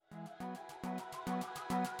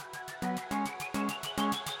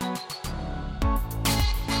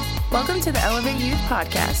Welcome to the Elevate Youth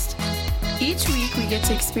Podcast. Each week we get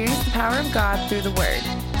to experience the power of God through the Word.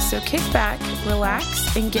 So kick back,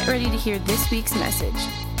 relax, and get ready to hear this week's message.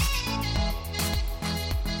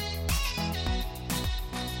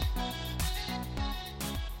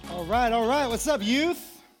 All right. What's up,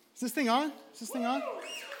 youth? Is this thing on? Is this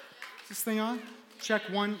thing on? Check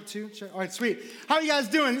 1, 2, check. All right, sweet. How are you guys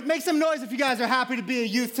doing? Make some noise if you guys are happy to be a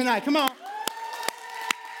youth tonight. Come on.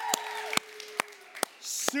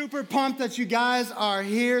 Super pumped that you guys are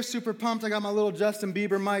here. Super pumped. I got my little Justin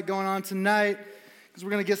Bieber mic going on tonight because we're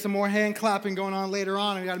going to get some more hand clapping going on later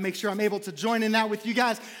on. And we got to make sure I'm able to join in that with you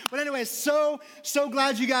guys. But anyway, so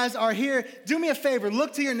glad you guys are here. Do me a favor.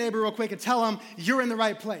 Look to your neighbor real quick and tell them you're in the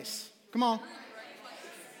right place. Come on.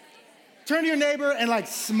 Turn to your neighbor and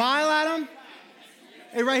smile at him.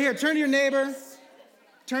 Hey, right here, turn to your neighbor,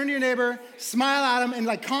 smile at him,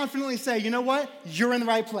 and confidently say, you know what? You're in the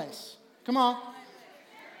right place. Come on.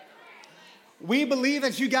 We believe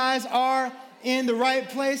that you guys are in the right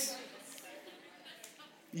place.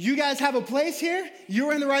 You guys have a place here.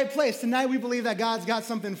 You're in the right place. Tonight we believe that God's got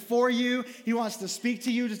something for you. He wants to speak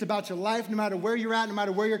to you just about your life, no matter where you're at, no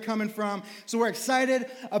matter where you're coming from. So we're excited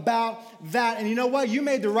about that. And you know what? You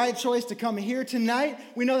made the right choice to come here tonight.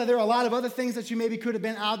 We know that there are a lot of other things that you maybe could have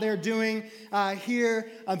been out there doing here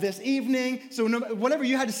this evening. So whatever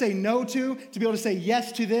you had to say no to be able to say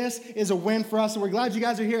yes to this is a win for us. So we're glad you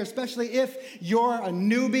guys are here, especially if you're a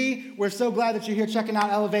newbie. We're so glad that you're here checking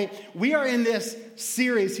out Elevate. We are in this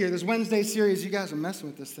series here, this Wednesday series. You guys are messing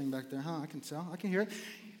with this thing back there, huh? I can tell. I can hear it.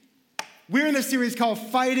 We're in this series called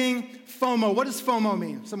Fighting FOMO. What does FOMO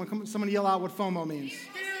mean? Someone yell out what FOMO means.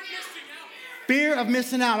 Fear of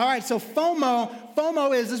missing out. All right, so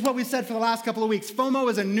FOMO is what we said for the last couple of weeks. FOMO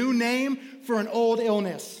is a new name for an old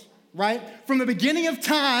illness, right? From the beginning of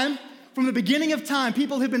time,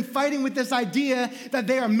 people have been fighting with this idea that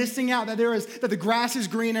they are missing out, that the grass is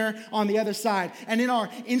greener on the other side. And in our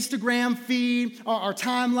Instagram feed, our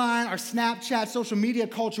timeline, our Snapchat, social media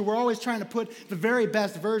culture, we're always trying to put the very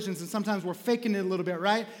best versions, and sometimes we're faking it a little bit,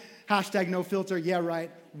 right? Hashtag no filter, yeah,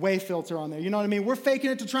 right. Way filter on there. You know what I mean? We're faking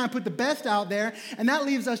it to try and put the best out there, and that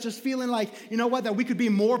leaves us just feeling like, you know what, that we could be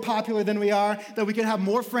more popular than we are, that we could have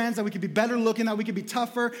more friends, that we could be better looking, that we could be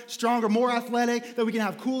tougher, stronger, more athletic, that we can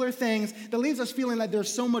have cooler things. That leaves us feeling like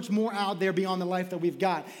there's so much more out there beyond the life that we've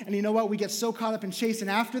got. And you know what? We get so caught up in chasing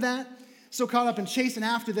after that, so caught up in chasing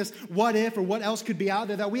after this what if or what else could be out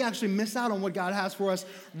there, that we actually miss out on what God has for us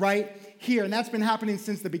right here. And that's been happening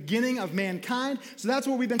since the beginning of mankind. So that's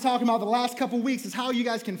what we've been talking about the last couple of weeks, is how you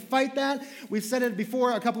guys can fight that. We've said it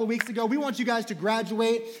before a couple of weeks ago. We want you guys to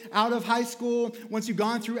graduate out of high school. Once you've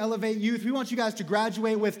gone through Elevate Youth, we want you guys to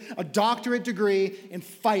graduate with a doctorate degree in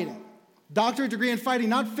fighting. Doctorate degree in fighting,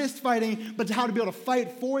 not fist fighting, but how to be able to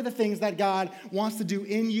fight for the things that God wants to do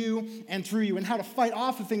in you and through you, and how to fight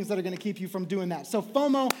off the things that are going to keep you from doing that. So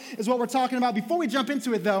FOMO is what we're talking about. Before we jump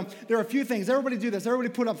into it, though, there are a few things. Everybody do this. Everybody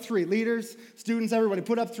put up 3. Leaders, students, everybody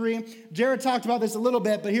put up 3. Jared talked about this a little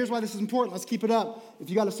bit, but here's why this is important. Let's keep it up. If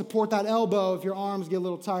you got to support that elbow, if your arms get a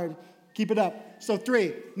little tired, keep it up. So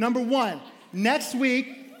 3. Number 1, next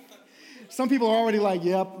week, some people are already like,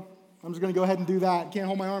 yep, I'm just going to go ahead and do that. Can't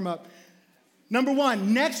hold my arm up. Number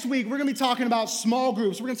 1, next week, we're going to be talking about small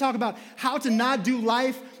groups. We're going to talk about how to not do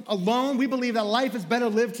life alone. We believe that life is better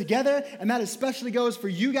lived together, and that especially goes for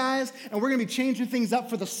you guys. And we're going to be changing things up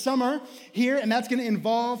for the summer here, and that's going to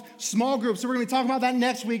involve small groups. So we're going to be talking about that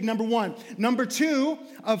next week, number 1. Number 2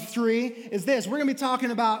 of 3 is this. We're going to be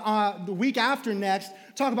talking about the week after next,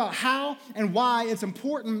 talk about how and why it's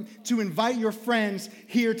important to invite your friends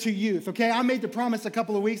here to youth, okay? I made the promise a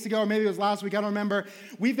couple of weeks ago, or maybe it was last week, I don't remember.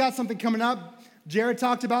 We've got something coming up. Jared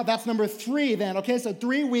talked about, that's number 3 then, okay? So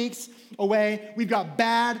 3 weeks away, we've got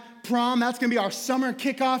Bad Prom. That's going to be our summer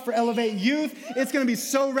kickoff for Elevate Youth. It's going to be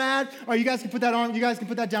so rad. All right, you guys can put that on. You guys can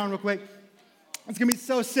put that down real quick. It's going to be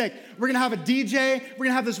so sick. We're going to have a DJ. We're going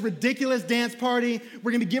to have this ridiculous dance party.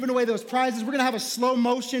 We're going to be giving away those prizes. We're going to have a slow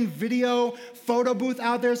motion video photo booth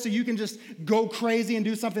out there so you can just go crazy and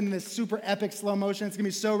do something in this super epic slow motion. It's going to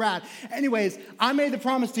be so rad. Anyways, I made the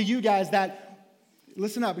promise to you guys that,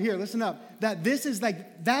 listen up, that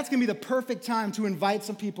that's going to be the perfect time to invite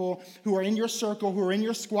some people who are in your circle, who are in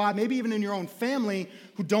your squad, maybe even in your own family,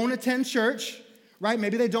 who don't attend church, right?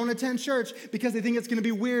 Maybe they don't attend church because they think it's going to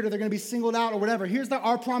be weird or they're going to be singled out or whatever. Here's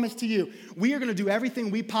our promise to you. We are going to do everything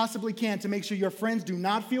we possibly can to make sure your friends do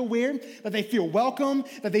not feel weird, that they feel welcome,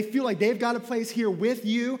 that they feel like they've got a place here with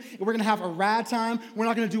you, and we're going to have a rad time. We're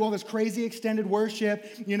not going to do all this crazy extended worship,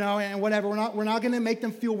 and whatever. We're not going to make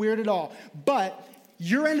them feel weird at all. But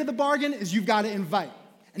your end of the bargain is you've got to invite.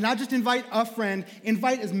 And not just invite a friend,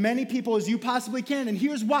 invite as many people as you possibly can. And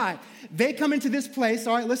here's why. They come into this place.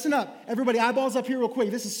 All right, listen up. Everybody, eyeballs up here real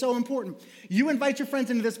quick. This is so important. You invite your friends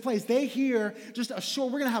into this place. They hear just we're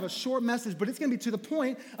going to have a short message, but it's going to be to the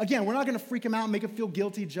point. Again, we're not going to freak them out, make them feel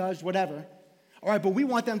guilty, judged, whatever. All right, but we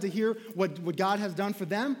want them to hear what God has done for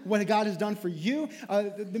them, what God has done for you.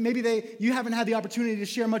 Maybe you haven't had the opportunity to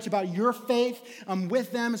share much about your faith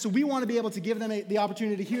with them, so we want to be able to give them the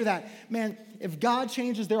opportunity to hear that. Man, if God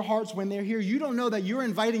changes their hearts when they're here, you don't know that you're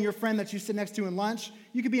inviting your friend that you sit next to in lunch.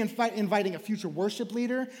 You could be inviting a future worship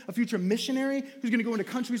leader, a future missionary who's going to go into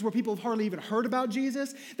countries where people have hardly even heard about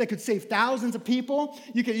Jesus, that could save thousands of people.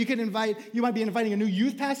 You might be inviting a new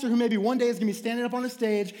youth pastor who maybe one day is going to be standing up on a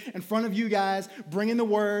stage in front of you guys, bringing the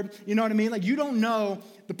word. You know what I mean? Like, you don't know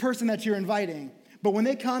the person that you're inviting. But when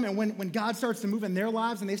they come and when God starts to move in their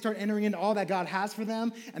lives and they start entering into all that God has for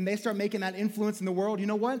them and they start making that influence in the world, you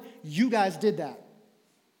know what? You guys did that.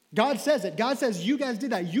 God says it. God says you guys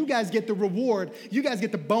did that. You guys get the reward. You guys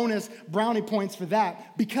get the bonus brownie points for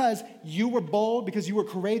that because you were bold, because you were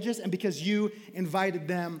courageous, and because you invited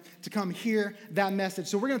them to come hear that message.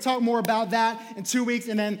 So we're going to talk more about that in 2 weeks,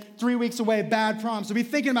 and then 3 weeks away, Bad Prom. So be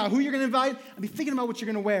thinking about who you're going to invite and be thinking about what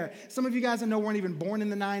you're going to wear. Some of you guys I know weren't even born in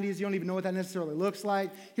the 90s. You don't even know what that necessarily looks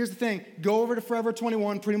like. Here's the thing. Go over to Forever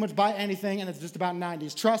 21, pretty much buy anything, and it's just about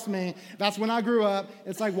 90s. Trust me, that's when I grew up.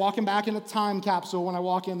 It's like walking back in a time capsule when I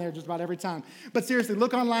walk in there just about every time. But seriously,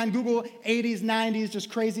 look online, Google 80s, 90s, just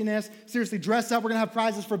craziness. Seriously, dress up. We're going to have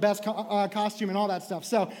prizes for best costume and all that stuff.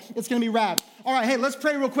 So it's going to be rad. All right, hey, let's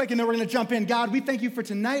pray real quick and then we're going to jump in. God, we thank you for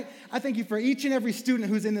tonight. I thank you for each and every student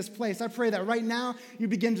who's in this place. I pray that right now you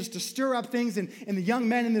begin just to stir up things in the young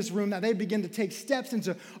men in this room, that they begin to take steps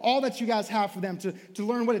into all that you guys have for them, to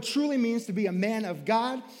learn what it truly means to be a man of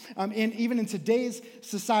God, and even in today's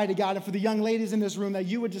society, God, and for the young ladies in this room, that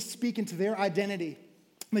you would just speak into their identity.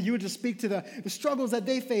 That you would just speak to the struggles that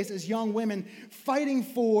they face as young women fighting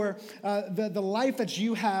for the life that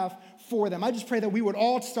you have for them. I just pray that we would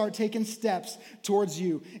all start taking steps towards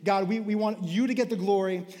you. God, we want you to get the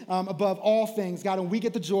glory above all things, God, and we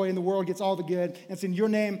get the joy and the world gets all the good. And it's in your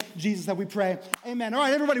name, Jesus, that we pray. Amen. All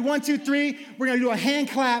right, everybody, 1, 2, 3. We're going to do a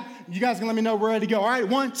hand clap. You guys can let me know we're ready to go. All right,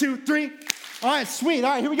 1, 2, 3. All right, sweet.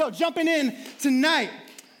 All right, here we go. Jumping in tonight.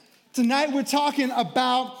 Tonight we're talking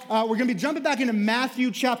about, we're going to be jumping back into Matthew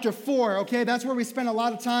chapter 4, okay? That's where we spend a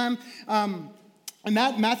lot of time. And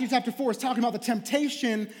Matthew chapter 4 is talking about the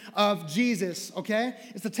temptation of Jesus, okay?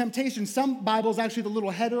 It's the temptation. Some Bibles, actually, the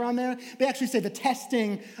little header on there, they actually say the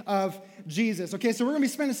testing of Jesus, okay? So we're going to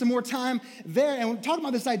be spending some more time there, and we're talking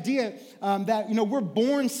about this idea that, we're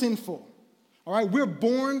born sinful. All right, we're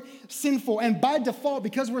born sinful, and by default,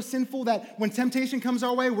 because we're sinful, that when temptation comes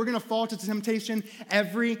our way, we're going to fall to temptation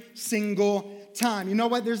every single time. You know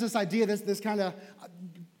what? There's this idea, this kind of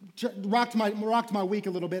rocked my week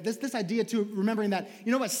a little bit. This idea too, remembering that,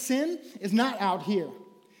 you know what? Sin is not out here.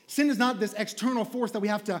 Sin is not this external force that we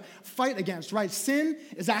have to fight against, right? Sin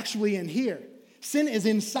is actually in here. Sin is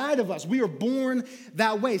inside of us. We are born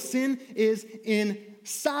that way. Sin is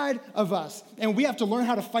inside of us. And we have to learn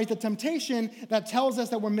how to fight the temptation that tells us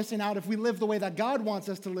that we're missing out if we live the way that God wants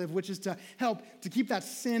us to live, which is to help to keep that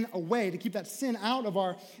sin away, to keep that sin out of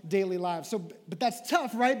our daily lives. But that's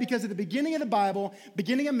tough, right? Because at the beginning of the Bible,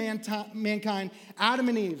 beginning of mankind, Adam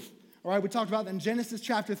and Eve, all right, we talked about that in Genesis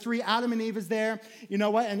chapter 3. Adam and Eve is there. You know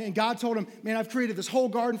what? And God told him, man, I've created this whole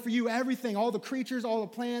garden for you. Everything, all the creatures, all the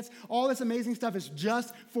plants, all this amazing stuff is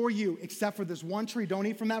just for you, except for this one tree. Don't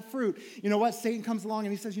eat from that fruit. You know what? Satan comes along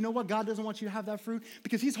and he says, you know what? God doesn't want you to have that fruit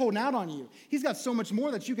because he's holding out on you. He's got so much more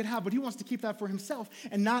that you could have, but he wants to keep that for himself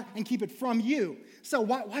and keep it from you. So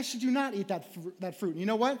why should you not eat that fruit? And you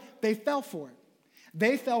know what? They fell for it.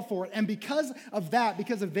 They fell for it, and because of that,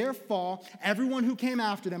 because of their fall, everyone who came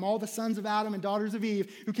after them, all the sons of Adam and daughters of Eve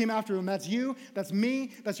who came after them, that's you, that's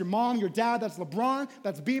me, that's your mom, your dad, that's LeBron,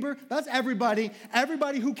 that's Bieber, that's everybody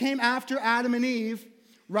who came after Adam and Eve,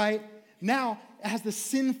 right, now has the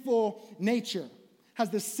sinful nature,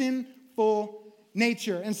 And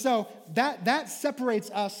so that separates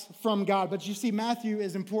us from God. But you see, Matthew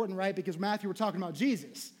is important, right, because Matthew, we're talking about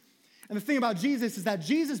Jesus. And the thing about Jesus is that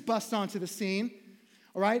Jesus busts onto the scene.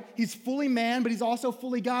 All right? He's fully man, but he's also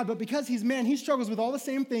fully God. But because he's man, he struggles with all the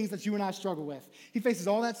same things that you and I struggle with. He faces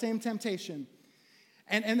all that same temptation.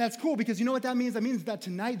 And that's cool because you know what that means? That means that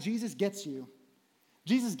tonight Jesus gets you.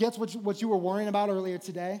 Jesus gets what you were worrying about earlier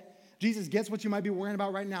today. Jesus gets what you might be worrying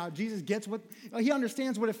about right now. Jesus gets he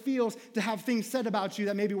understands what it feels to have things said about you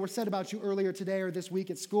that maybe were said about you earlier today or this week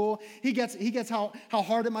at school. He gets how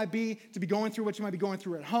hard it might be to be going through what you might be going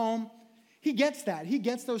through at home. He gets that. He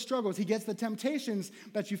gets those struggles. He gets the temptations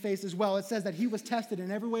that you face as well. It says that he was tested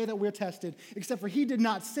in every way that we're tested, except for he did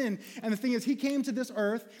not sin. And the thing is, he came to this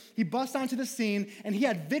earth, he bust onto the scene, and he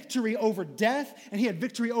had victory over death, and he had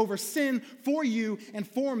victory over sin for you and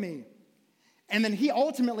for me. And then he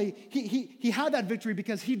ultimately, he had that victory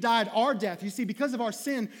because he died our death. You see, because of our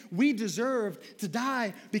sin, we deserved to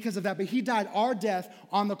die because of that. But he died our death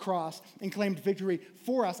on the cross and claimed victory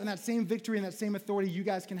for us. And that same victory and that same authority you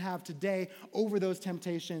guys can have today over those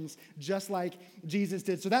temptations, just like Jesus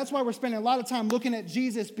did. So that's why we're spending a lot of time looking at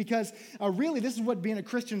Jesus, because really this is what being a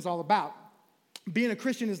Christian is all about. Being a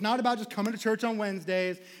Christian is not about just coming to church on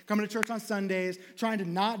Wednesdays, coming to church on Sundays, trying to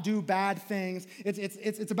not do bad things.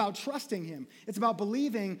 It's about trusting him. It's about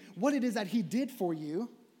believing what it is that he did for you.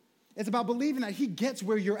 It's about believing that he gets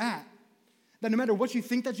where you're at. That no matter what you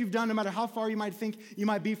think that you've done, no matter how far you might think you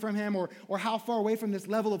might be from him, or how far away from this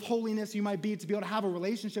level of holiness you might be to be able to have a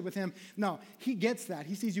relationship with him, no, he gets that.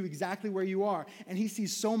 He sees you exactly where you are, and he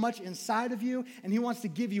sees so much inside of you, and he wants to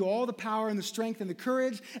give you all the power and the strength and the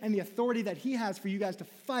courage and the authority that he has for you guys to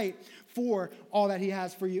fight for all that he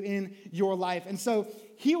has for you in your life. And so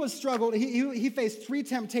he was struggled. He faced 3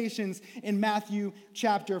 temptations in Matthew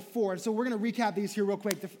chapter 4. So we're going to recap these here real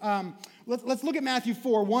quick. Let's look at Matthew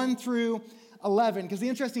 4, 1 through 11, because the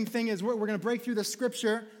interesting thing is we're going to break through the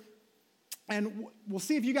scripture, and we'll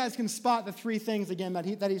see if you guys can spot the 3 things again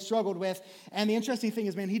that he struggled with. And the interesting thing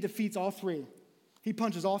is, man, he defeats all 3. He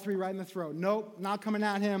punches all 3 right in the throat. Nope, not coming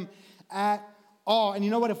at him at all. And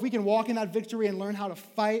you know what? If we can walk in that victory and learn how to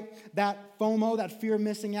fight that FOMO, that fear of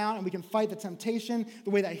missing out, and we can fight the temptation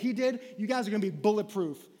the way that he did, you guys are going to be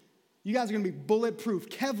bulletproof. You guys are going to be bulletproof,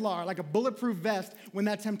 Kevlar, like a bulletproof vest when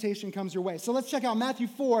that temptation comes your way. So let's check out Matthew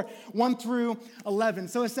 4, 1 through 11.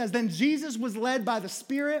 So it says, "Then Jesus was led by the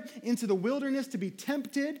Spirit into the wilderness to be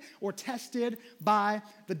tempted or tested by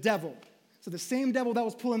the devil." So the same devil that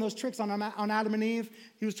was pulling those tricks on Adam and Eve,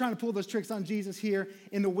 he was trying to pull those tricks on Jesus here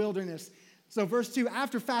in the wilderness. So verse 2,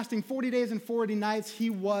 "After fasting 40 days and 40 nights, he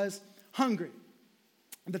was hungry.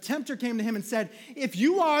 The tempter came to him and said, 'If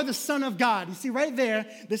you are the Son of God,'" you see right there,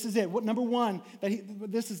 this is it. Number one,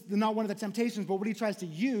 this is not one of the temptations, but what he tries to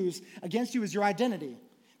use against you is your identity.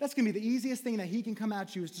 That's going to be the easiest thing that he can come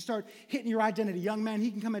at you, is to start hitting your identity. Young man, he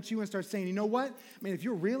can come at you and start saying, you know what? I mean, if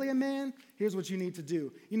you're really a man, here's what you need to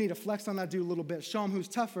do. You need to flex on that dude a little bit. Show him who's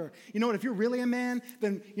tougher. You know what? If you're really a man,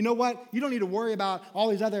 then you know what? You don't need to worry about all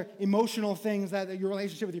these other emotional things that your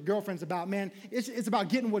relationship with your girlfriend's about, man. It's about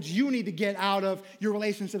getting what you need to get out of your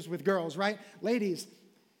relationships with girls, right? Ladies,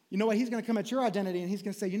 you know what? He's going to come at your identity, and he's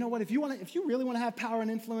going to say, you know what? If you really want to have power and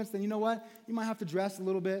influence, then you know what? You might have to dress a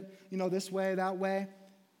little bit, this way, that way.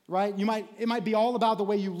 Right? It might be all about the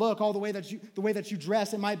way you look, all the way that you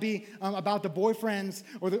dress. It might be about the boyfriends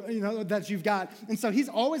or that you've got. And so he's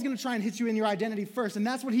always going to try and hit you in your identity first. And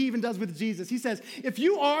that's what he even does with Jesus. He says, if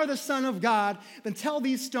you are the Son of God, then tell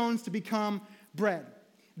these stones to become bread.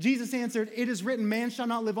 Jesus answered, it is written, man shall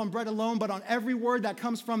not live on bread alone, but on every word that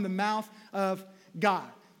comes from the mouth of God.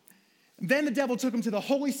 Then the devil took him to the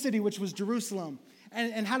holy city, which was Jerusalem,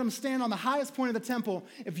 and had him stand on the highest point of the temple.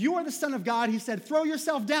 If you are the Son of God, he said, throw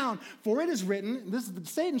yourself down, for it is written. This is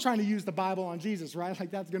Satan trying to use the Bible on Jesus, right? Like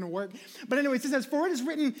that's going to work. But anyways, it says, for it is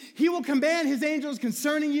written, he will command his angels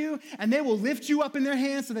concerning you, and they will lift you up in their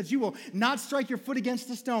hands so that you will not strike your foot against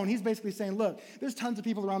a stone. He's basically saying, look, there's tons of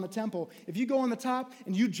people around the temple. If you go on the top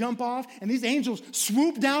and you jump off, and these angels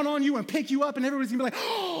swoop down on you and pick you up, and everybody's going to be like,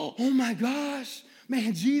 oh my gosh,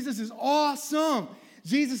 man, Jesus is awesome.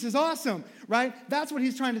 Jesus is awesome, right? That's what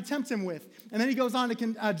he's trying to tempt him with. And then he goes on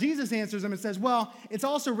to, Jesus answers him and says, well, it's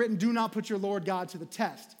also written, do not put your Lord God to the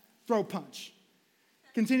test. Throw punch.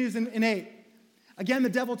 Continues in 8. Again, the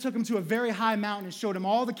devil took him to a very high mountain and showed him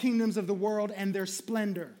all the kingdoms of the world and their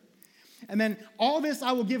splendor. And then, all this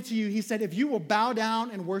I will give to you, he said, if you will bow down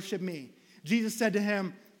and worship me. Jesus said to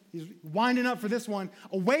him, he's winding up for this one,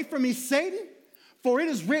 away from me, Satan, for it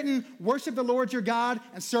is written, worship the Lord your God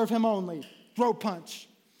and serve him only. Throat punch.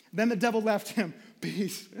 Then the devil left him.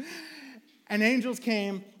 Peace. And angels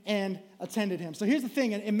came and attended him. So here's the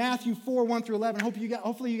thing. In Matthew 4, 1 through 11,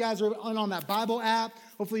 hopefully you guys are on that Bible app.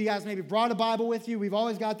 Hopefully you guys maybe brought a Bible with you. We've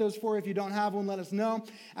always got those for you. If you don't have one, let us know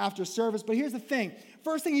after service. But here's the thing.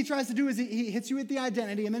 First thing he tries to do is he hits you with the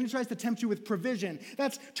identity, and then he tries to tempt you with provision.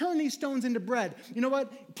 That's turn these stones into bread. You know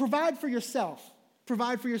what? Provide for yourself.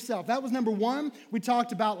 Provide for yourself. That was number one. We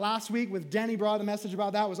talked about last week with Denny, brought a message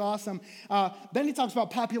about that. It was awesome. Then he talks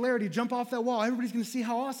about popularity. Jump off that wall. Everybody's going to see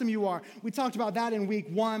how awesome you are. We talked about that in week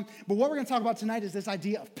 1. But what we're going to talk about tonight is this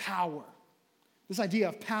idea of power. This idea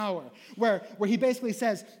of power, where he basically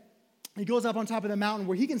says, he goes up on top of the mountain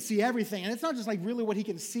where he can see everything. And it's not just like really what he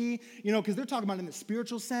can see, because they're talking about in the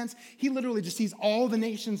spiritual sense. He literally just sees all the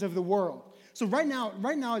nations of the world. So right now,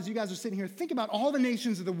 as you guys are sitting here, think about all the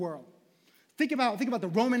nations of the world. Think about the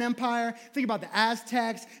Roman Empire. Think about the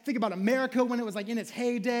Aztecs. Think about America when it was like in its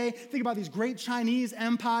heyday. Think about these great Chinese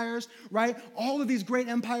empires, right? All of these great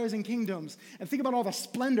empires and kingdoms. And think about all the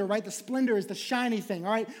splendor, right? The splendor is the shiny thing,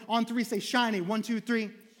 all right? On three, say shiny. 1, 2,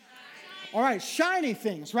 3. All right, shiny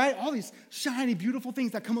things, right? All these shiny, beautiful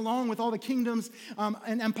things that come along with all the kingdoms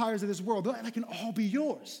and empires of this world. That can all be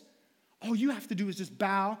yours. All you have to do is just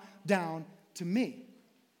bow down to me.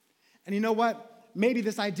 And you know what? Maybe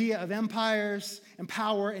this idea of empires and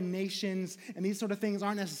power and nations and these sort of things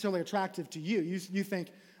aren't necessarily attractive to you. You think,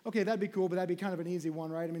 okay, that'd be cool, but that'd be kind of an easy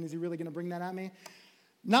one, right? I mean, is he really going to bring that at me?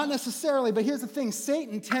 Not necessarily, but here's the thing.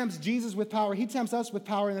 Satan tempts Jesus with power. He tempts us with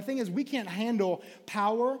power. And the thing is, we can't handle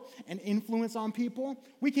power and influence on people.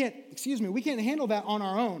 We can't handle that on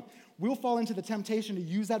our own. We'll fall into the temptation to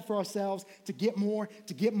use that for ourselves, to get more,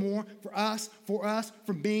 for us,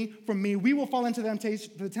 from me. We will fall into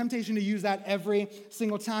the temptation to use that every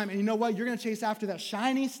single time. And you know what? You're going to chase after that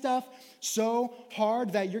shiny stuff so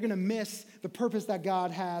hard that you're going to miss the purpose that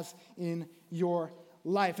God has in your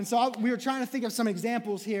life. And so we were trying to think of some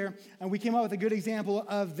examples here, and we came up with a good example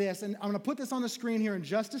of this. And I'm going to put this on the screen here in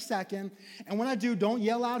just a second. And when I do, don't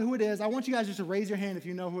yell out who it is. I want you guys just to raise your hand if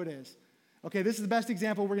you know who it is. Okay, this is the best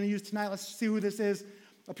example we're going to use tonight. Let's see who this is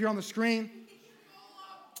up here on the screen.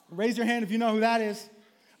 Raise your hand if you know who that is.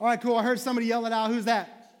 All right, cool. I heard somebody yell it out. Who's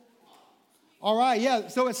that? All right, yeah.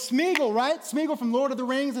 So it's Smeagol, right? Smeagol from Lord of the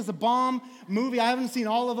Rings. It's a bomb movie. I haven't seen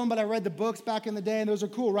all of them, but I read the books back in the day, and those are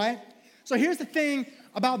cool, right? So here's the thing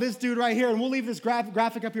about this dude right here, and we'll leave this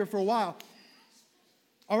graphic up here for a while.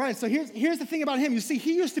 All right, so here's the thing about him. You see,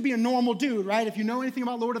 he used to be a normal dude, right? If you know anything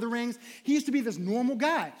about Lord of the Rings, he used to be this normal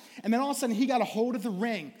guy. And then all of a sudden, he got a hold of the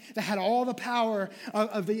ring that had all the power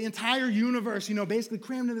of the entire universe, basically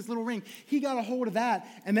crammed in this little ring. He got a hold of that,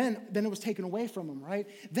 and then it was taken away from him, right?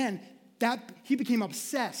 Then he became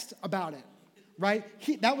obsessed about it, right?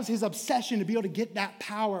 That was his obsession, to be able to get that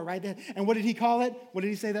power, right? And what did he call it? What did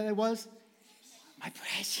he say that it was? My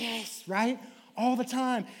precious, right? All the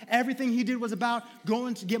time. Everything he did was about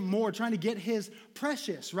going to get more, trying to get his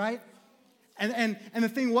precious, right? And the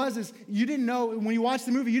thing is you didn't know, when you watch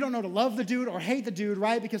the movie, you don't know to love the dude or hate the dude,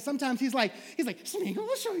 right? Because sometimes he's like, Smeagol,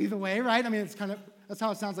 we'll show you the way, right? I mean, that's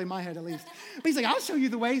how it sounds like in my head, at least. But he's like, I'll show you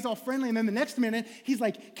the way. He's all friendly. And then the next minute, he's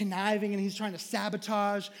like conniving and he's trying to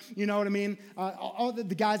sabotage, you know what I mean? All the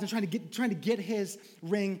guys are trying to get his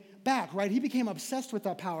ring back, right? He became obsessed with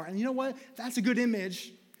that power. And you know what? That's a good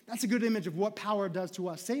image. That's a good image of what power does to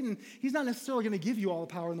us. Satan, he's not necessarily going to give you all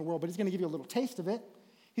the power in the world, but he's going to give you a little taste of it.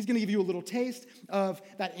 He's going to give you a little taste of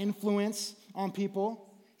that influence on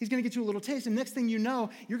people. He's going to get you a little taste, and next thing you know,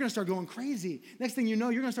 you're going to start going crazy. Next thing you know,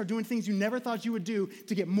 you're going to start doing things you never thought you would do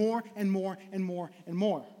to get more and more and more and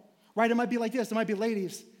more. Right? It might be like this. It might be,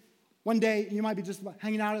 ladies, one day you might be just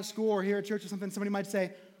hanging out at school or here at church or something. Somebody might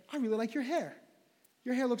say, I really like your hair.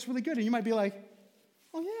 Your hair looks really good. And you might be like,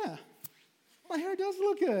 oh, yeah. My hair does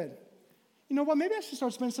look good. You know what? Maybe I should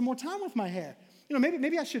start spending some more time with my hair.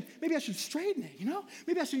 Maybe I should straighten it.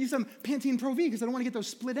 Maybe I should use some Pantene Pro V because I don't want to get those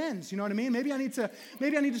split ends. You know what I mean? Maybe I need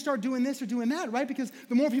to start doing this or doing that, right? Because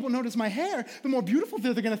the more people notice my hair, the more beautiful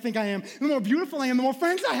they're going to think I am. The more beautiful I am, the more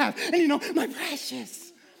friends I have. And my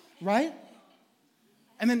precious, right?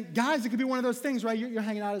 And then guys, it could be one of those things, right? You're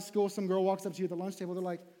hanging out at school. Some girl walks up to you at the lunch table. They're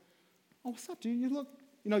like, "Oh, what's up, dude? You look."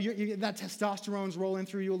 That testosterone's rolling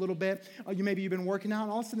through you a little bit. Maybe you've been working out,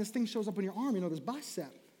 and all of a sudden this thing shows up on your arm. This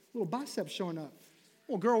bicep, little bicep showing up.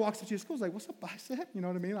 Well, a girl walks up to you at school, is like, what's up, bicep? You know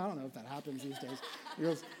what I mean? I don't know if that happens these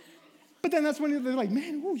days. But then that's when they're like,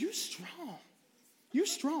 man, whoa, you're strong. You're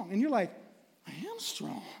strong. And you're like, I am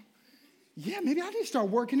strong. Yeah, maybe I need to start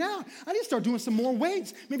working out. I need to start doing some more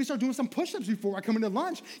weights. Maybe start doing some push-ups before I come into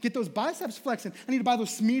lunch. Get those biceps flexing. I need to buy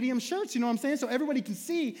those medium shirts, you know what I'm saying? So everybody can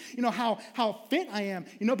see, how fit I am.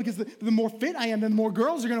 Because the more fit I am, then the more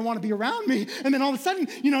girls are going to want to be around me. And then all of a sudden,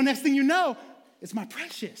 next thing you know, it's my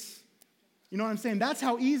precious. You know what I'm saying? That's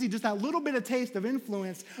how easy just that little bit of taste of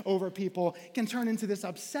influence over people can turn into this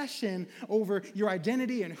obsession over your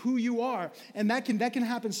identity and who you are. And that can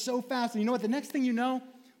happen so fast. And you know what? The next thing you know,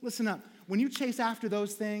 listen up. When you chase after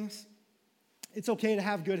those things, it's okay to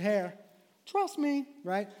have good hair. Trust me,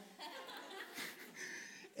 right?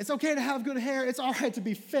 It's okay to have good hair. It's all right to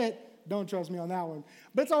be fit. Don't trust me on that one.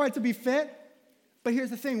 But it's all right to be fit. But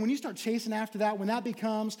here's the thing, when you start chasing after that, when that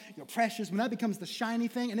becomes precious, when that becomes the shiny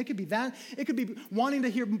thing, and it could be that, it could be wanting to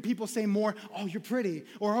hear people say more, oh, you're pretty,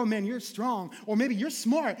 or oh man, you're strong, or maybe you're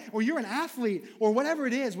smart, or you're an athlete, or whatever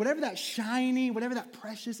it is, whatever that shiny, whatever that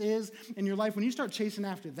precious is in your life, when you start chasing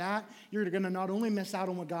after that, you're gonna not only miss out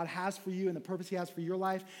on what God has for you and the purpose he has for your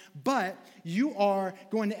life, but you are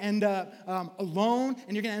going to end up alone,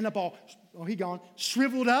 and you're gonna end up all,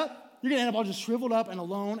 shriveled up. You're going to end up all just shriveled up and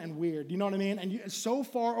alone and weird. You know what I mean? And you're so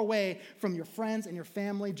far away from your friends and your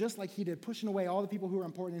family, just like he did, pushing away all the people who are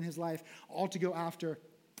important in his life, all to go after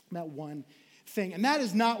that one thing. And that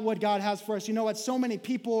is not what God has for us. You know what? So many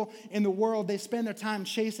people in the world, they spend their time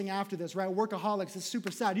chasing after this, right? Workaholics is super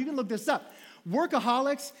sad. You can look this up.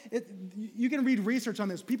 Workaholics, you can read research on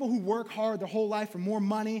this. People who work hard their whole life for more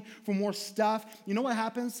money, for more stuff. You know what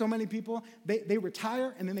happens? So many people, they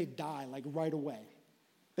retire and then they die like right away.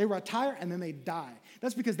 They retire and then they die.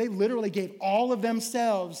 That's because they literally gave all of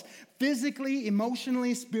themselves, physically,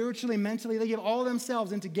 emotionally, spiritually, mentally. They gave all of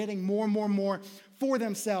themselves into getting more and more and more for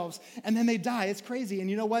themselves. And then they die. It's crazy. And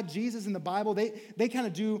you know what? Jesus in the Bible, they kind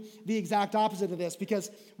of do the exact opposite of this, because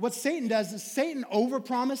what Satan does is Satan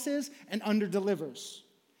overpromises and underdelivers.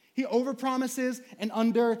 He overpromises and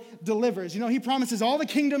underdelivers. You know, he promises all the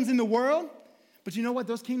kingdoms in the world, but you know what?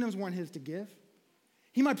 Those kingdoms weren't his to give.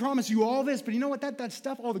 He might promise you all this, but you know what? That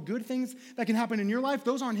stuff, all the good things that can happen in your life,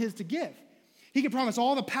 those aren't his to give. He can promise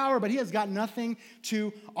all the power, but he has got nothing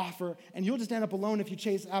to offer. And you'll just end up alone if you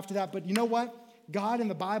chase after that. But you know what? God in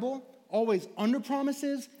the Bible always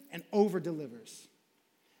underpromises and overdelivers.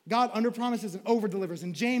 God underpromises and overdelivers.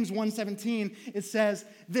 In James 1:17, it says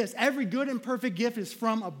this: every good and perfect gift is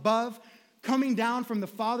from above, coming down from the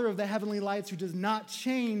Father of the heavenly lights, who does not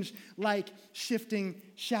change like shifting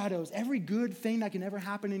shadows. Every good thing that can ever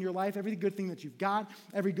happen in your life, every good thing that you've got,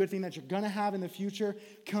 every good thing that you're going to have in the future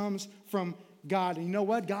comes from God. And you know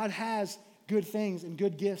what? God has good things and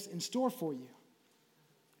good gifts in store for you.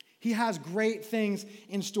 He has great things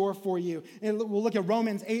in store for you. And we'll look at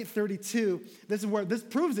Romans 8:32. This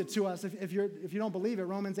proves it to us if you don't believe it.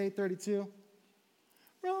 Romans 8:32.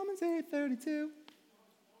 Romans 8:32.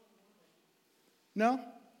 No?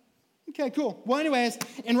 Okay, cool. Well, anyways,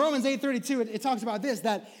 in Romans 8:32, it talks about this,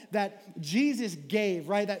 that Jesus gave,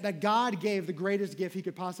 right? That God gave the greatest gift he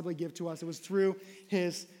could possibly give to us. It was through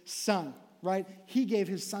his son, right? He gave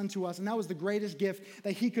his son to us, and that was the greatest gift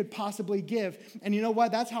that he could possibly give. And you know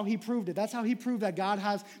what? That's how he proved it. That's how he proved that God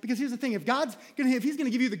has, because here's the thing, if he's going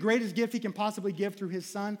to give you the greatest gift he can possibly give through his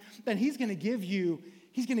son, then he's going to give you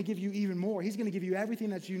even more. He's going to give you everything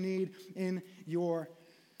that you need in your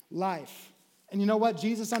life. And you know what?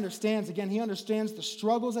 Jesus understands, again, he understands the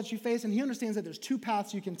struggles that you face, and he understands that there's two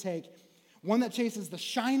paths you can take. One that chases the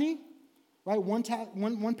shiny, right? One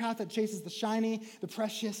path that chases the shiny, the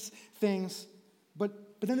precious things. But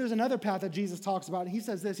then there's another path that Jesus talks about, and he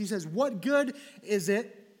says this. He says, what good is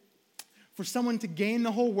it for someone to gain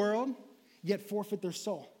the whole world, yet forfeit their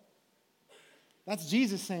soul? That's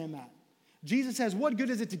Jesus saying that. Jesus says, what good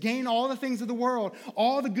is it to gain all the things of the world,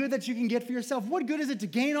 all the good that you can get for yourself? What good is it to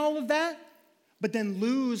gain all of that, but then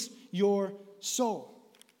lose your soul?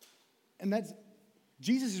 And that's,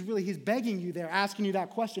 Jesus is really, he's begging you there, asking you that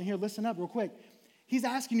question. Here, listen up real quick. He's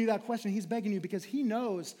asking you that question. He's begging you because he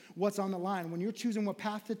knows what's on the line. When you're choosing what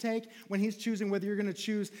path to take, when he's choosing whether you're going to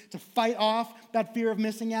choose to fight off that fear of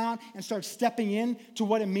missing out and start stepping in to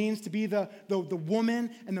what it means to be the woman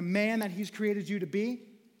and the man that he's created you to be,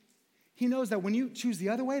 he knows that when you choose the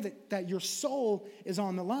other way, that your soul is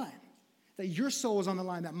on the line. That your soul is on the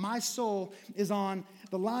line, that my soul is on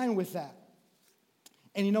the line with that.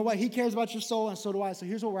 And you know what? He cares about your soul, and so do I. So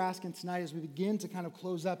here's what we're asking tonight as we begin to kind of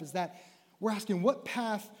close up, is that we're asking, what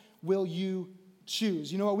path will you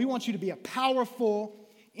choose? You know what? We want you to be a powerful,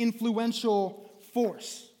 influential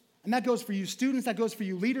force. And that goes for you students, that goes for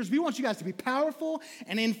you leaders. We want you guys to be powerful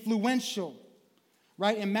and influential.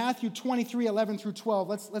 Right? In Matthew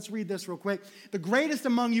 23:11-12, let's read this real quick. The greatest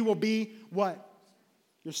among you will be what?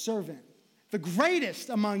 Your servant. The greatest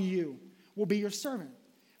among you will be your servant.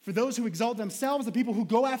 For those who exalt themselves, the people who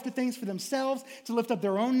go after things for themselves to lift up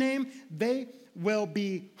their own name, they will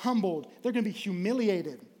be humbled. They're going to be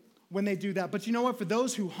humiliated when they do that. But you know what? For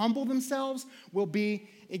those who humble themselves will be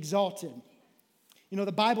exalted. You know,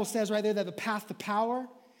 the Bible says right there that the path to power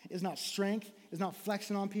is not strength, is not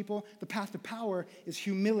flexing on people. The path to power is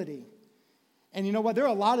humility. And you know what? There are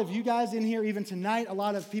a lot of you guys in here, even tonight, a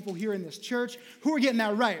lot of people here in this church who are getting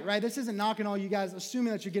that right? This isn't knocking all you guys,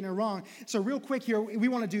 assuming that you're getting it wrong. So real quick here, we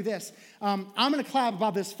want to do this. I'm going to clap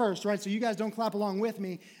about this first, right? So you guys don't clap along with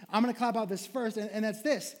me. I'm going to clap about this first, and that's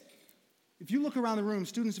this. If you look around the room,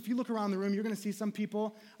 students, if you look around the room, you're going to see some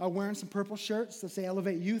people wearing some purple shirts that say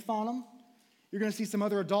Elevate Youth on them. You're going to see some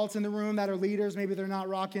other adults in the room that are leaders. Maybe they're not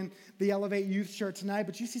rocking the Elevate Youth shirt tonight,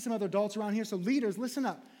 but you see some other adults around here. So leaders, listen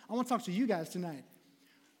up. I want to talk to you guys tonight.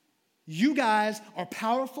 You guys are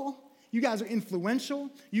powerful. You guys are influential.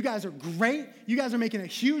 You guys are great. You guys are making a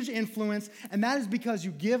huge influence, and that is because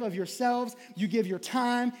you give of yourselves, you give your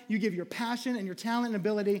time, you give your passion and your talent and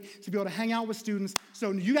ability to be able to hang out with students.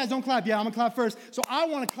 So you guys don't clap yet. I'm going to clap first. So I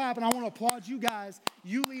want to clap, and I want to applaud you guys,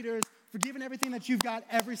 you leaders, for giving everything that you've got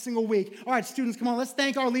every single week. All right, students, come on. Let's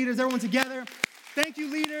thank our leaders, everyone together. Thank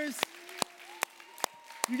you, leaders.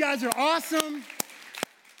 You guys are awesome.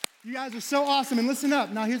 You guys are so awesome. And listen up.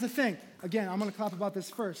 Now, here's the thing. Again, I'm going to clap about this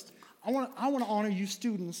first. I want to honor you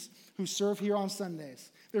students who serve here on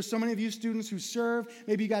Sundays. There's so many of you students who serve.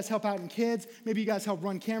 Maybe you guys help out in kids. Maybe you guys help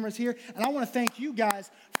run cameras here. And I want to thank you guys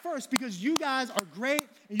first because you guys are great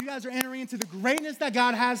and you guys are entering into the greatness that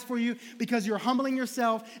God has for you because you're humbling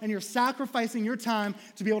yourself and you're sacrificing your time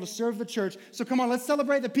to be able to serve the church. So come on, let's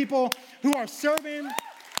celebrate the people who are serving.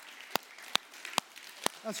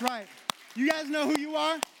 That's right. You guys know who you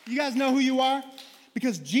are? You guys know who you are?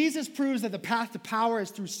 Because Jesus proves that the path to power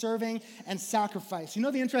is through serving and sacrifice. You know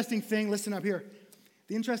the interesting thing, listen up here.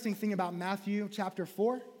 The interesting thing about Matthew chapter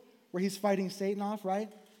 4, where he's fighting Satan off, right?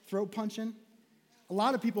 Throat punching. A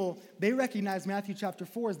lot of people, they recognize Matthew chapter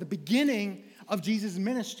 4 as the beginning of Jesus'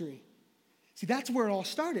 ministry. See, that's where it all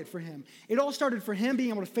started for him. It all started for him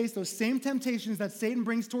being able to face those same temptations that Satan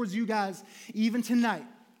brings towards you guys even tonight,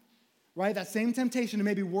 right? That same temptation to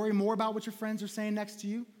maybe worry more about what your friends are saying next to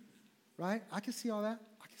you. Right? I can see all that.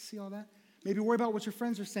 Maybe worry about what your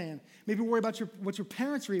friends are saying. Maybe worry about what your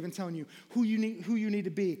parents are even telling you, who you need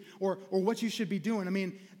to be, or what you should be doing. I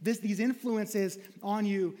mean, these influences on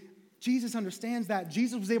you, Jesus understands that.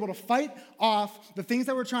 Jesus was able to fight off the things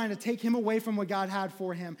that were trying to take him away from what God had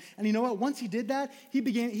for him. And you know what? Once he did that, he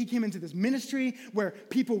came into this ministry where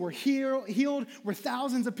people were healed, where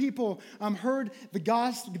thousands of people heard the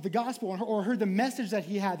gospel or heard the message that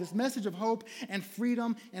he had, this message of hope and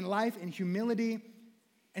freedom and life and humility.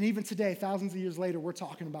 And even today, thousands of years later, we're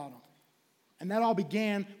talking about him. And that all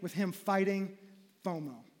began with him fighting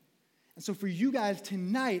FOMO. And so for you guys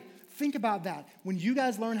tonight, think about that. When you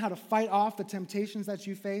guys learn how to fight off the temptations that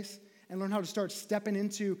you face and learn how to start stepping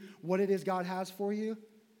into what it is God has for you,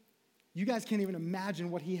 you guys can't even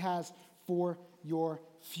imagine what he has for your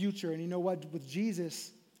future. And you know what? With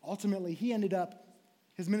Jesus, ultimately,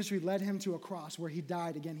 his ministry led him to a cross where he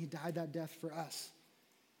died. Again, he died that death for us.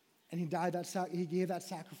 And he gave that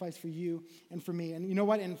sacrifice for you and for me. And you know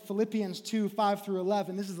what? In Philippians 2, 5 through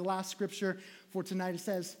 11, this is the last scripture for tonight. It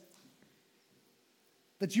says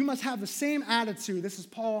that you must have the same attitude. This is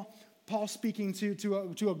Paul speaking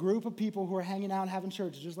to a group of people who are hanging out and having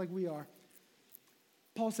church, just like we are.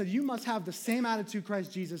 Paul said, you must have the same attitude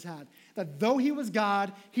Christ Jesus had. That though he was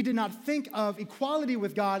God, he did not think of equality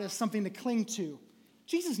with God as something to cling to.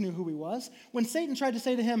 Jesus knew who he was. When Satan tried to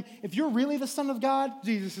say to him, if you're really the Son of God,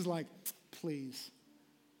 Jesus is like, please.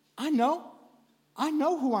 I know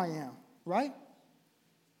who I am, right?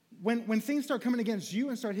 When things start coming against you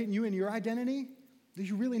and start hitting you in your identity, do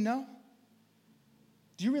you really know?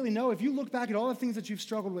 Do you really know? If you look back at all the things that you've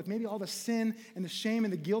struggled with, maybe all the sin and the shame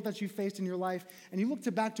and the guilt that you faced in your life, and you look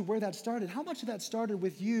back to where that started, how much of that started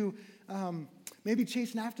with you maybe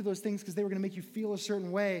chasing after those things because they were going to make you feel a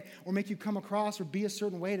certain way or make you come across or be a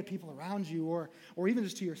certain way to people around you or even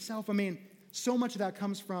just to yourself? I mean, so much of that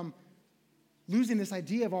comes from losing this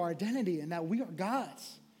idea of our identity and that we are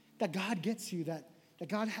God's, that God gets you, that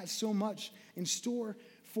God has so much in store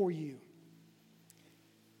for you.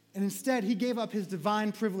 And instead, he gave up his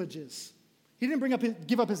divine privileges. He didn't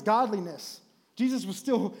give up his godliness. Jesus was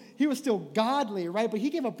still godly, right? But he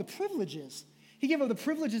gave up the privileges. He gave up the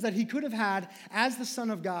privileges that he could have had as the Son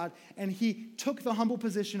of God, and he took the humble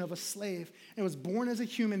position of a slave and was born as a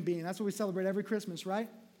human being. That's what we celebrate every Christmas, right?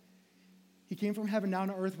 He came from heaven down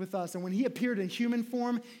to earth with us, and when he appeared in human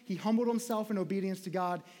form, he humbled himself in obedience to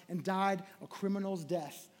God and died a criminal's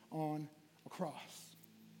death on a cross.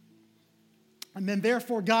 And then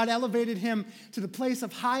therefore God elevated him to the place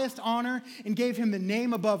of highest honor and gave him the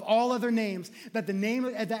name above all other names, that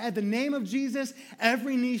at the name of Jesus,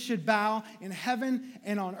 every knee should bow in heaven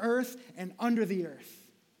and on earth and under the earth.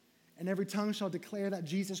 And every tongue shall declare that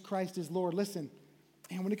Jesus Christ is Lord. Listen,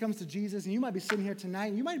 and when it comes to Jesus, and you might be sitting here tonight,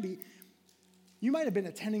 and you might have been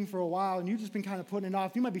attending for a while, and you've just been kind of putting it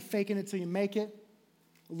off. You might be faking it till you make it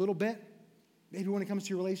a little bit. Maybe when it comes to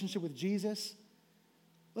your relationship with Jesus.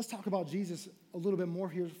 Let's talk about Jesus a little bit more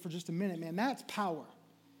here for just a minute, man. That's power.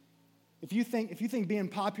 If you think being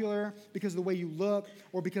popular because of the way you look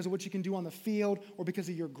or because of what you can do on the field or because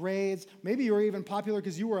of your grades, maybe you're even popular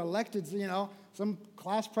because you were elected, some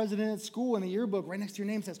class president at school in the yearbook right next to your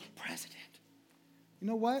name says, president. You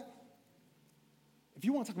know what? If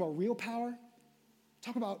you want to talk about real power,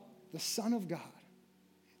 talk about the Son of God.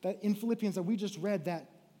 That in Philippians that we just read, that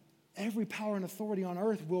every power and authority on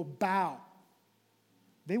earth will bow.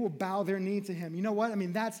 They will bow their knee to him. You know what? I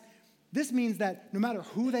mean, this means that no matter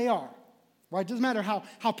who they are, right? It doesn't matter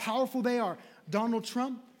how powerful they are. Donald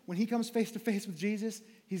Trump, when he comes face to face with Jesus,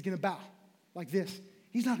 he's going to bow like this.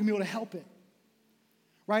 He's not going to be able to help it,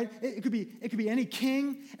 right? It could be any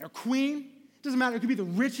king or queen. It doesn't matter. It could be the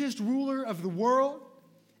richest ruler of the world.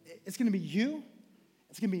 It's going to be you.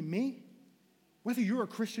 It's going to be me. Whether you're a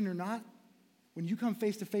Christian or not, when you come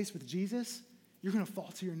face to face with Jesus, you're going to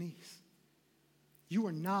fall to your knees. You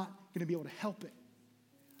are not going to be able to help it.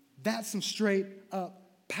 That's some straight up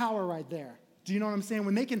power right there. Do you know what I'm saying?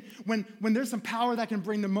 When there's some power that can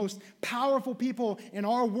bring the most powerful people in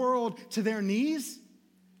our world to their knees,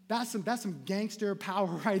 that's some gangster power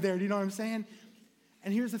right there. Do you know what I'm saying?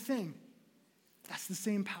 And here's the thing. That's the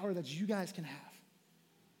same power that you guys can have.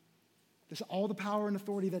 There's all the power and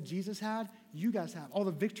authority that Jesus had, you guys have. All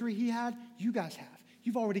the victory he had, you guys have.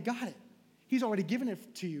 You've already got it. He's already given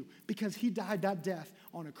it to you because he died that death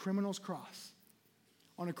on a criminal's cross.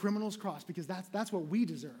 On a criminal's cross, because that's what we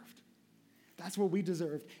deserved. That's what we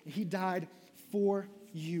deserved. And he died for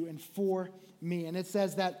you and for me. And it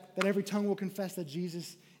says that every tongue will confess that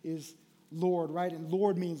Jesus is Lord, right? And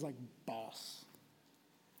Lord means like boss.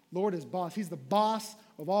 Lord is boss. He's the boss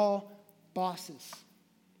of all bosses.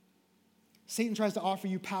 Satan tries to offer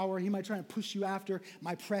you power. He might try and push you after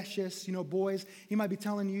my precious, boys. He might be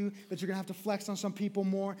telling you that you're going to have to flex on some people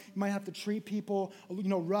more. You might have to treat people,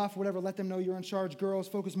 rough, whatever. Let them know you're in charge. Girls,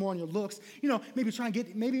 focus more on your looks.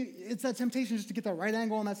 Maybe it's that temptation just to get that right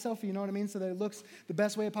angle on that selfie, you know what I mean? So that it looks the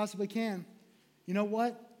best way it possibly can. You know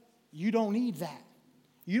what? You don't need that.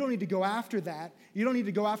 You don't need to go after that. You don't need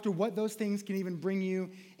to go after what those things can even bring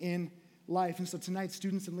you in life. And so tonight,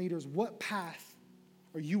 students and leaders, what path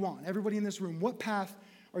are you on? Everybody in this room, what path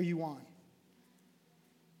are you on?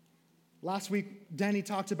 Last week, Denny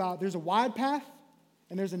talked about there's a wide path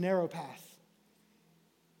and there's a narrow path.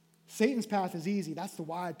 Satan's path is easy. That's the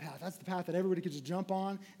wide path. That's the path that everybody could just jump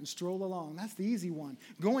on and stroll along. That's the easy one.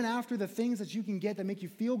 Going after the things that you can get that make you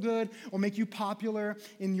feel good or make you popular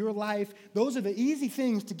in your life, those are the easy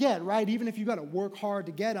things to get, right? Even if you got to work hard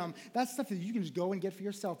to get them, that's stuff that you can just go and get for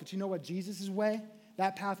yourself. But you know what? Jesus' way,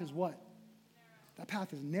 that path is what? That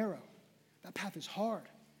path is narrow. That path is hard.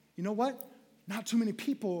 You know what? Not too many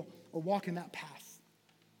people are walking that path.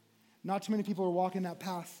 Not too many people are walking that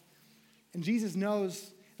path. And Jesus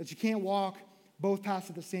knows that you can't walk both paths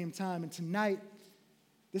at the same time. And tonight,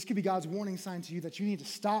 this could be God's warning sign to you that you need to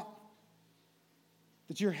stop,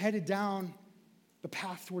 that you're headed down the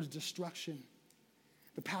path towards destruction,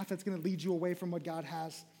 the path that's going to lead you away from what God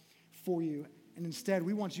has for you. And instead,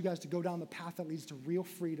 we want you guys to go down the path that leads to real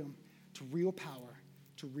freedom, to real power,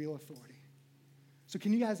 to real authority. So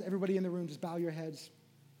can you guys, everybody in the room, just bow your heads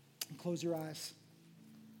and close your eyes?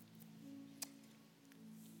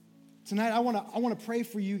 Tonight, I want to pray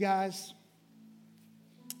for you guys.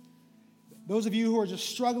 Those of you who are just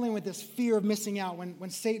struggling with this fear of missing out, when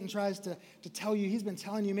Satan tries to tell you, he's been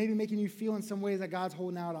telling you, maybe making you feel in some ways that God's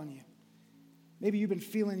holding out on you. Maybe you've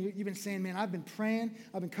been saying, man, I've been praying,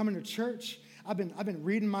 I've been coming to church, I've been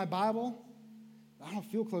reading my Bible, I don't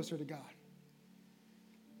feel closer to God.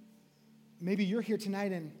 Maybe you're here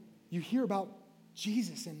tonight and you hear about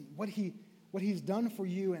Jesus and what he's done for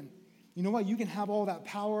you, and you know what? You can have all that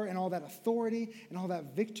power and all that authority and all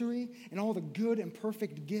that victory and all the good and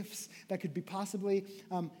perfect gifts that could be possibly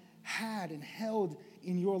had and held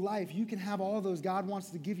in your life. You can have all those. God wants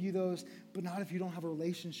to give you those, but not if you don't have a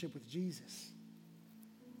relationship with Jesus.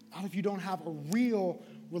 Not if you don't have a real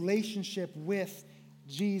relationship with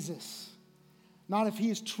Jesus. Not if he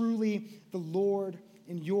is truly the Lord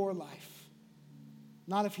in your life.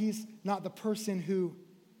 Not if he's not the person who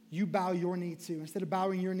you bow your knee to. Instead of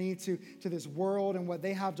bowing your knee to this world and what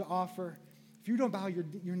they have to offer, if you don't bow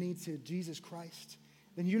your knee to Jesus Christ,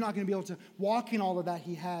 then you're not going to be able to walk in all of that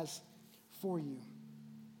he has for you.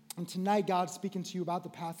 And tonight, God's speaking to you about the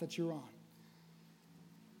path that you're on.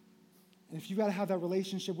 And if you've got to have that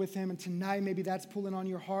relationship with him, and tonight maybe that's pulling on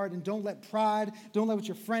your heart, and don't let pride, don't let what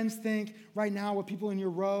your friends think right now, what people in your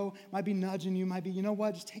row might be nudging you, might be, you know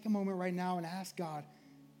what, just take a moment right now and ask God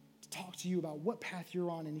to talk to you about what path you're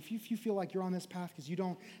on. And if you feel like you're on this path because you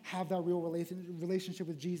don't have that real relationship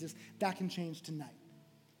with Jesus, that can change tonight.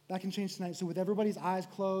 That can change tonight. So with everybody's eyes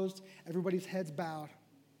closed, everybody's heads bowed,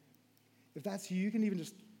 If that's you, you can even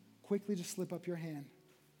just quickly just slip up your hand.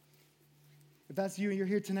 If that's you and you're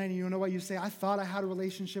here tonight and you don't know what you say, I thought I had a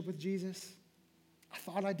relationship with Jesus. I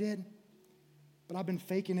thought I did, but I've been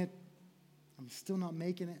faking it. I'm still not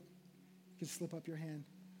making it. You can slip up your hand.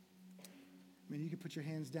 You can put your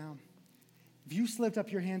hands down. If you slipped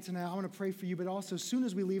up your hand tonight, I want to pray for you, but also as soon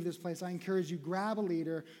as we leave this place, I encourage you, grab a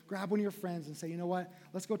leader, grab one of your friends and say, you know what,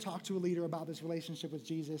 let's go talk to a leader about this relationship with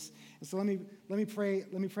Jesus. And so let me pray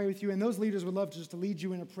with you. And those leaders would love just to lead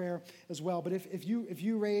you in a prayer as well. But if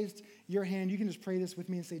you raised your hand, you can just pray this with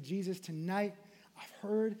me and say, Jesus, tonight I've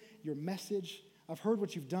heard your message. I've heard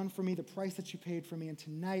what you've done for me, the price that you paid for me. And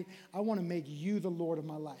tonight I want to make you the Lord of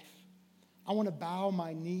my life. I want to bow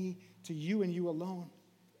my knee to you and you alone.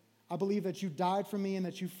 I believe that you died for me and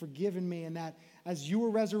that you've forgiven me, and that as you were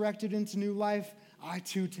resurrected into new life, I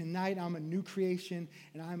too tonight, I'm a new creation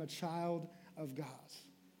and I'm a child of God.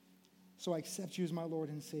 So I accept you as my Lord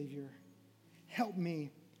and Savior. Help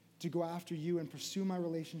me to go after you and pursue my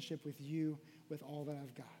relationship with you with all that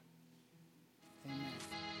I've got. Amen.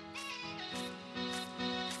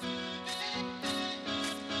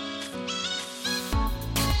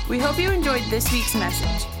 We hope you enjoyed this week's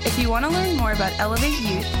message. If you want to learn more about Elevate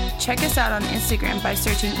Youth, check us out on Instagram by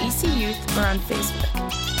searching EC Youth or on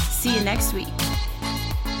Facebook. See you next week.